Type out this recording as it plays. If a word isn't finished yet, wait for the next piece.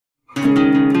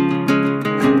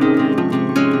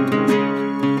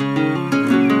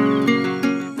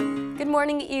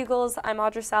morning, Eagles. I'm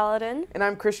Audra Saladin. And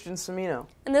I'm Christyan Cimino.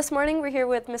 And this morning we're here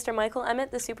with Mr. Michael Emmett,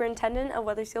 the superintendent of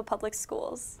Wethersfield Public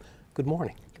Schools. Good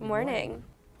morning. Good morning.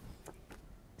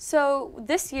 So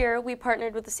this year we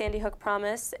partnered with the Sandy Hook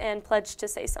Promise and pledged to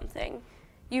say something.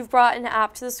 You've brought an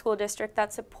app to the school district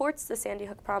that supports the Sandy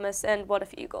Hook Promise and What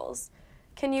If Eagles.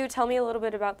 Can you tell me a little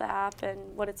bit about the app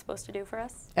and what it's supposed to do for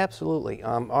us? Absolutely.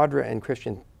 Audra and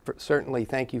Christyan, certainly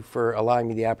thank you for allowing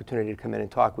me the opportunity to come in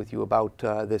and talk with you about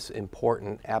this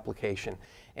important application.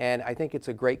 And I think it's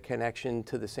a great connection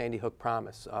to the Sandy Hook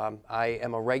Promise. I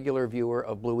am a regular viewer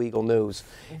of Blue Eagle News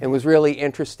and was really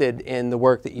interested in the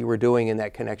work that you were doing in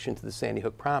that connection to the Sandy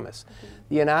Hook Promise.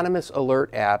 The Anonymous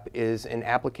Alert app is an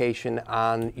application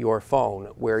on your phone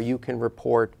where you can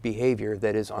report behavior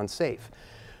that is unsafe.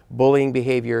 Bullying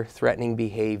behavior, threatening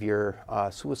behavior,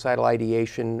 suicidal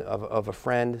ideation of a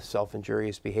friend,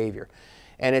 self-injurious behavior.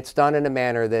 And it's done in a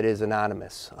manner that is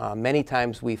anonymous. Many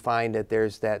times we find that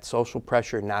there's that social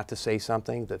pressure not to say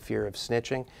something, the fear of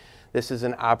snitching. This is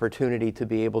an opportunity to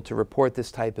be able to report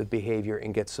this type of behavior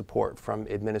and get support from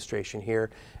administration here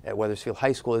at Wethersfield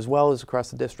High School as well as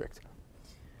across the district.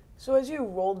 So as you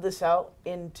rolled this out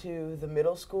into the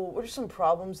middle school, what are some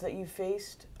problems that you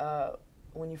faced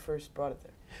when you first brought it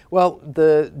there? Well,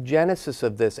 the genesis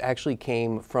of this actually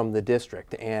came from the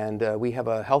district, and we have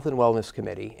a health and wellness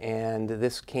committee, and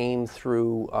this came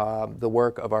through the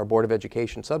work of our Board of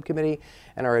Education subcommittee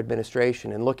and our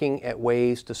administration in looking at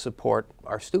ways to support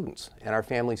our students and our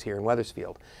families here in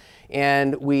Wethersfield.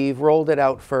 And we've rolled it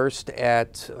out first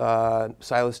at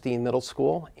Saladin Middle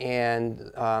School, and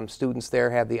students there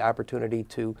have the opportunity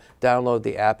to download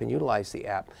the app and utilize the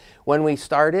app. When we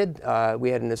started, we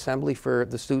had an assembly for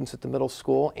the students at the middle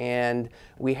school, and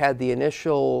we had the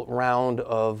initial round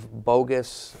of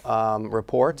bogus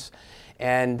reports.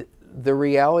 And the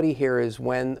reality here is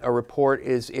when a report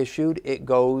is issued, it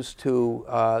goes to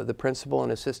the principal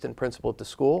and assistant principal at the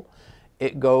school.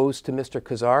 It goes to Mr.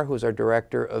 Kazar, who is our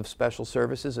Director of Special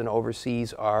Services and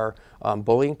oversees our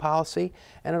bullying policy,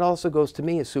 and it also goes to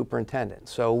me as superintendent.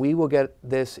 So we will get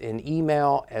this in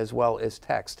email as well as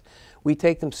text. We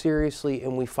take them seriously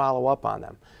and we follow up on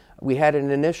them. We had an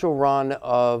initial run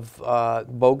of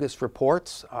bogus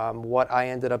reports. What I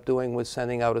ended up doing was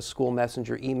sending out a school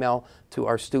messenger email to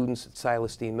our students at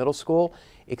Saladin Middle School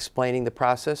explaining the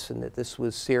process and that this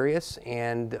was serious,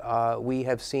 and we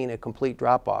have seen a complete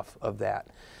drop-off of that.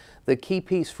 The key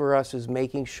piece for us is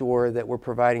making sure that we're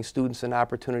providing students an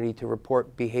opportunity to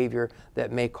report behavior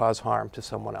that may cause harm to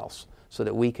someone else so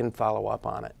that we can follow up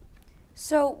on it.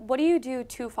 So what do you do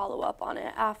to follow up on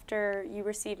it after you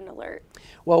receive an alert?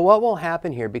 Well, what will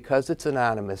happen here, because it's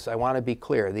anonymous, I want to be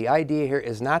clear. The idea here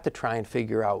is not to try and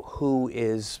figure out who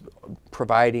is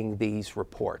providing these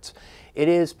reports. It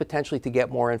is potentially to get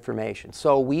more information.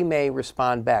 So we may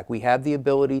respond back. We have the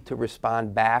ability to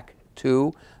respond back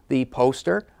to the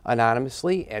poster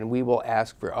anonymously, and we will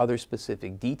ask for other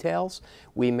specific details.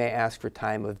 We may ask for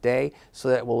time of day, so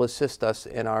that will assist us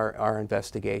in our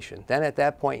investigation. Then at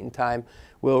that point in time,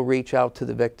 we'll reach out to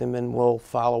the victim and we'll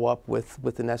follow up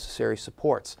with the necessary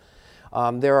supports.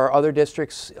 There are other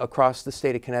districts across the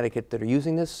state of Connecticut that are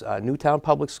using this. Newtown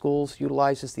Public Schools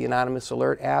utilizes the Anonymous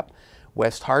Alert app.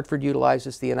 West Hartford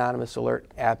utilizes the Anonymous Alert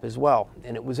app as well.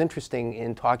 And it was interesting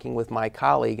in talking with my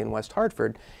colleague in West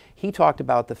Hartford. He talked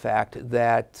about the fact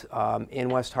that in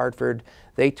West Hartford,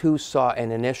 they too saw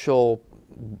an initial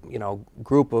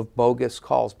group of bogus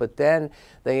calls, but then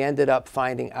they ended up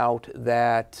finding out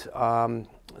that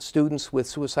students with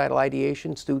suicidal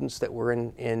ideation, students that were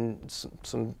in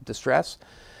some distress,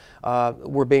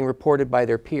 were being reported by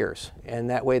their peers, and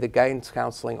that way the guidance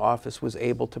counseling office was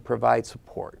able to provide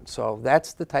support. So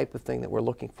that's the type of thing that we're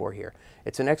looking for here.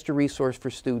 It's an extra resource for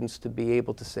students to be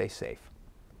able to stay safe.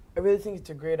 I really think it's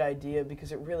a great idea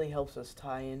because it really helps us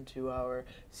tie into our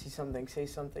see something, say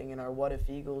something and our What If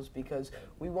Eagles, because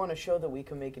we want to show that we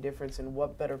can make a difference, and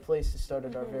what better place to start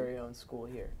at our very own school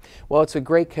here. Well, it's a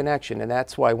great connection, and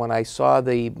that's why when I saw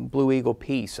the Blue Eagle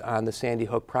piece on the Sandy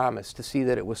Hook Promise, to see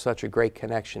that it was such a great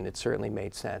connection, it certainly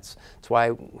made sense. That's why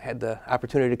I had the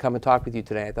opportunity to come and talk with you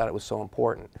today. I thought it was so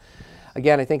important.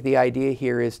 Again, I think the idea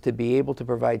here is to be able to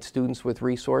provide students with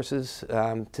resources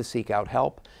to seek out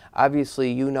help. Obviously,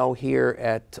 you know, here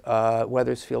at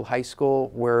Wethersfield High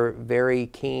School, we're very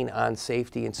keen on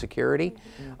safety and security.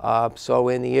 So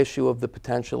in the issue of the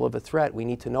potential of a threat, we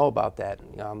need to know about that.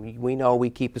 We know we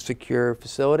keep a secure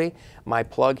facility. My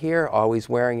plug here, always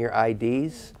wearing your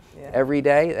IDs. every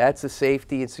day. That's a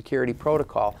safety and security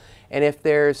protocol. And if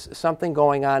there's something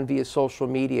going on via social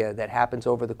media that happens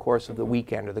over the course of the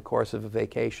weekend or the course of a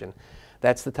vacation,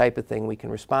 that's the type of thing we can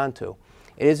respond to.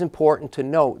 It is important to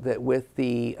note that with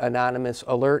the Anonymous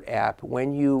Alert app,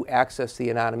 when you access the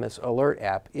Anonymous Alert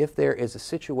app, if there is a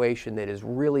situation that is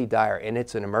really dire and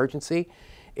it's an emergency,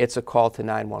 it's a call to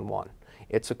 911.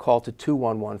 It's a call to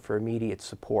 211 for immediate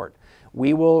support.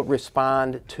 We will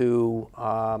respond to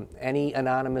any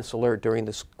anonymous alert during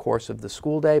the course of the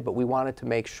school day, but we wanted to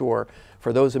make sure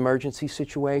for those emergency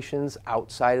situations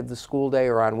outside of the school day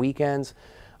or on weekends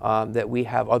that we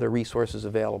have other resources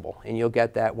available, and you'll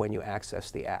get that when you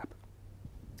access the app.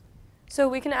 So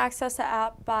we can access the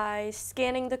app by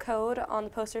scanning the code on the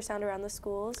posters found around the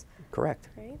schools? Correct.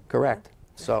 Right? Correct. Yeah.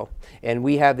 So, and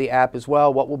we have the app as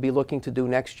well. What we'll be looking to do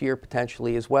next year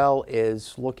potentially as well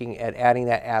is looking at adding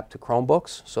that app to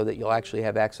Chromebooks so that you'll actually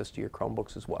have access to your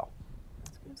Chromebooks as well.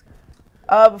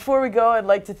 Before we go, I'd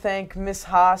like to thank Ms.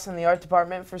 Haas and the art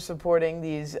department for supporting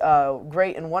these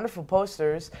great and wonderful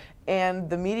posters, and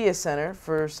the Media Center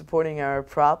for supporting our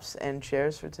props and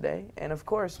chairs for today, and of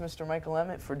course Mr. Michael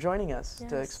Emmett for joining us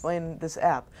to explain this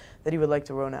app that he would like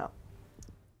to roll out.